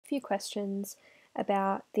few questions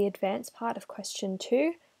about the advanced part of question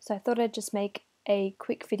 2, so I thought I'd just make a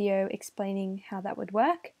quick video explaining how that would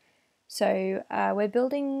work. So we're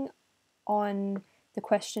building on the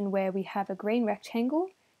question where we have a green rectangle,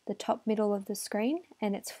 the top middle of the screen,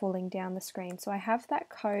 and it's falling down the screen. So I have that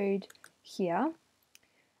code here.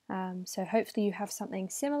 So hopefully you have something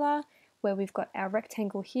similar where we've got our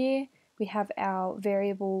rectangle here, we have our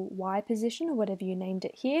variable y position or whatever you named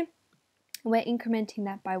it here, and we're incrementing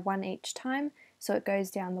that by 1 each time, so it goes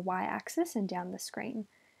down the y-axis and down the screen.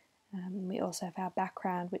 We also have our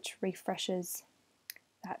background, which refreshes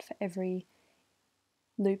that for every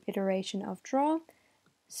loop iteration of draw.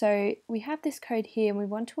 So we have this code here and we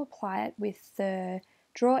want to apply it with the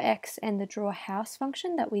drawX and the drawHouse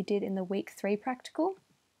function that we did in the week 3 practical.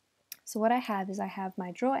 So what I have is I have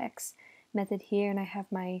my drawX method here and I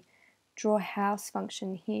have my drawHouse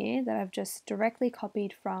function here that I've just directly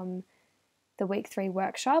copied from the week 3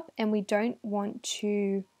 workshop, and we don't want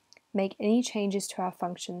to make any changes to our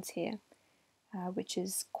functions here, which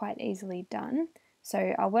is quite easily done.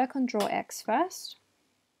 So I'll work on drawX first.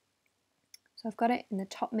 So I've got it in the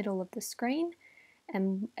top middle of the screen,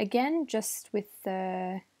 and again, just with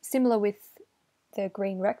similar with the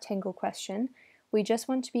green rectangle question, we just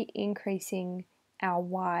want to be increasing our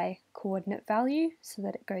y coordinate value so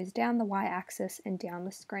that it goes down the y-axis and down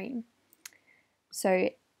the screen. So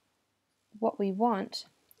what we want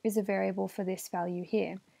is a variable for this value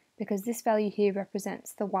here, because this value here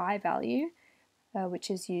represents the y value, which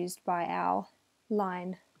is used by our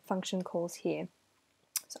line function calls here.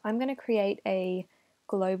 So I'm going to create a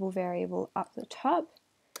global variable up the top.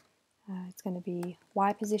 It's going to be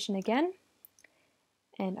y position again,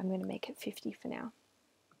 and I'm going to make it 50 for now.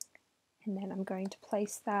 And then I'm going to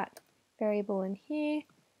place that variable in here.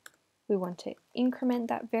 We want to increment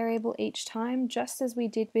that variable each time, just as we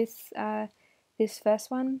did with this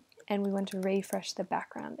first one, and we want to refresh the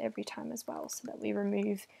background every time as well, so that we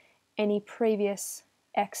remove any previous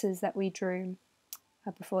x's that we drew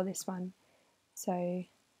before this one. So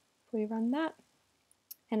if we run that,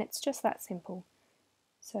 and it's just that simple.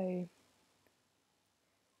 So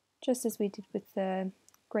just as we did with the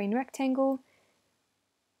green rectangle,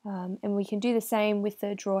 and we can do the same with the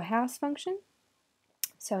drawHouse function.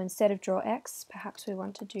 So instead of drawX, perhaps we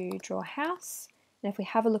want to do drawHouse. And if we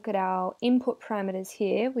have a look at our input parameters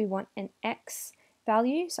here, we want an x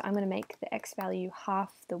value. So I'm going to make the x value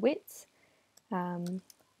half the width.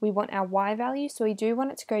 We want our y value, so we do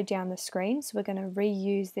want it to go down the screen. So we're going to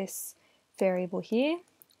reuse this variable here,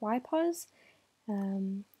 ypos.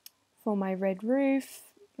 For my red roof,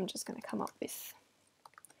 I'm just going to come up with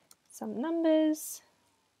some numbers.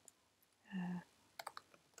 There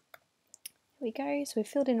we go, so we've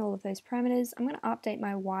filled in all of those parameters. I'm going to update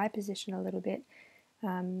my y position a little bit,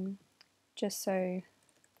 just so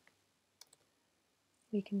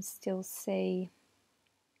we can still see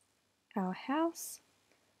our house.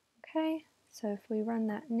 Okay, so if we run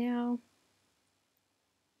that now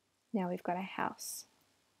we've got a house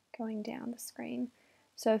going down the screen.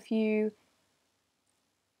 So if you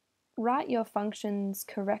write your functions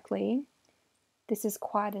correctly, this is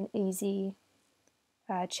quite an easy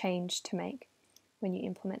change to make when you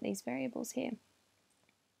implement these variables here.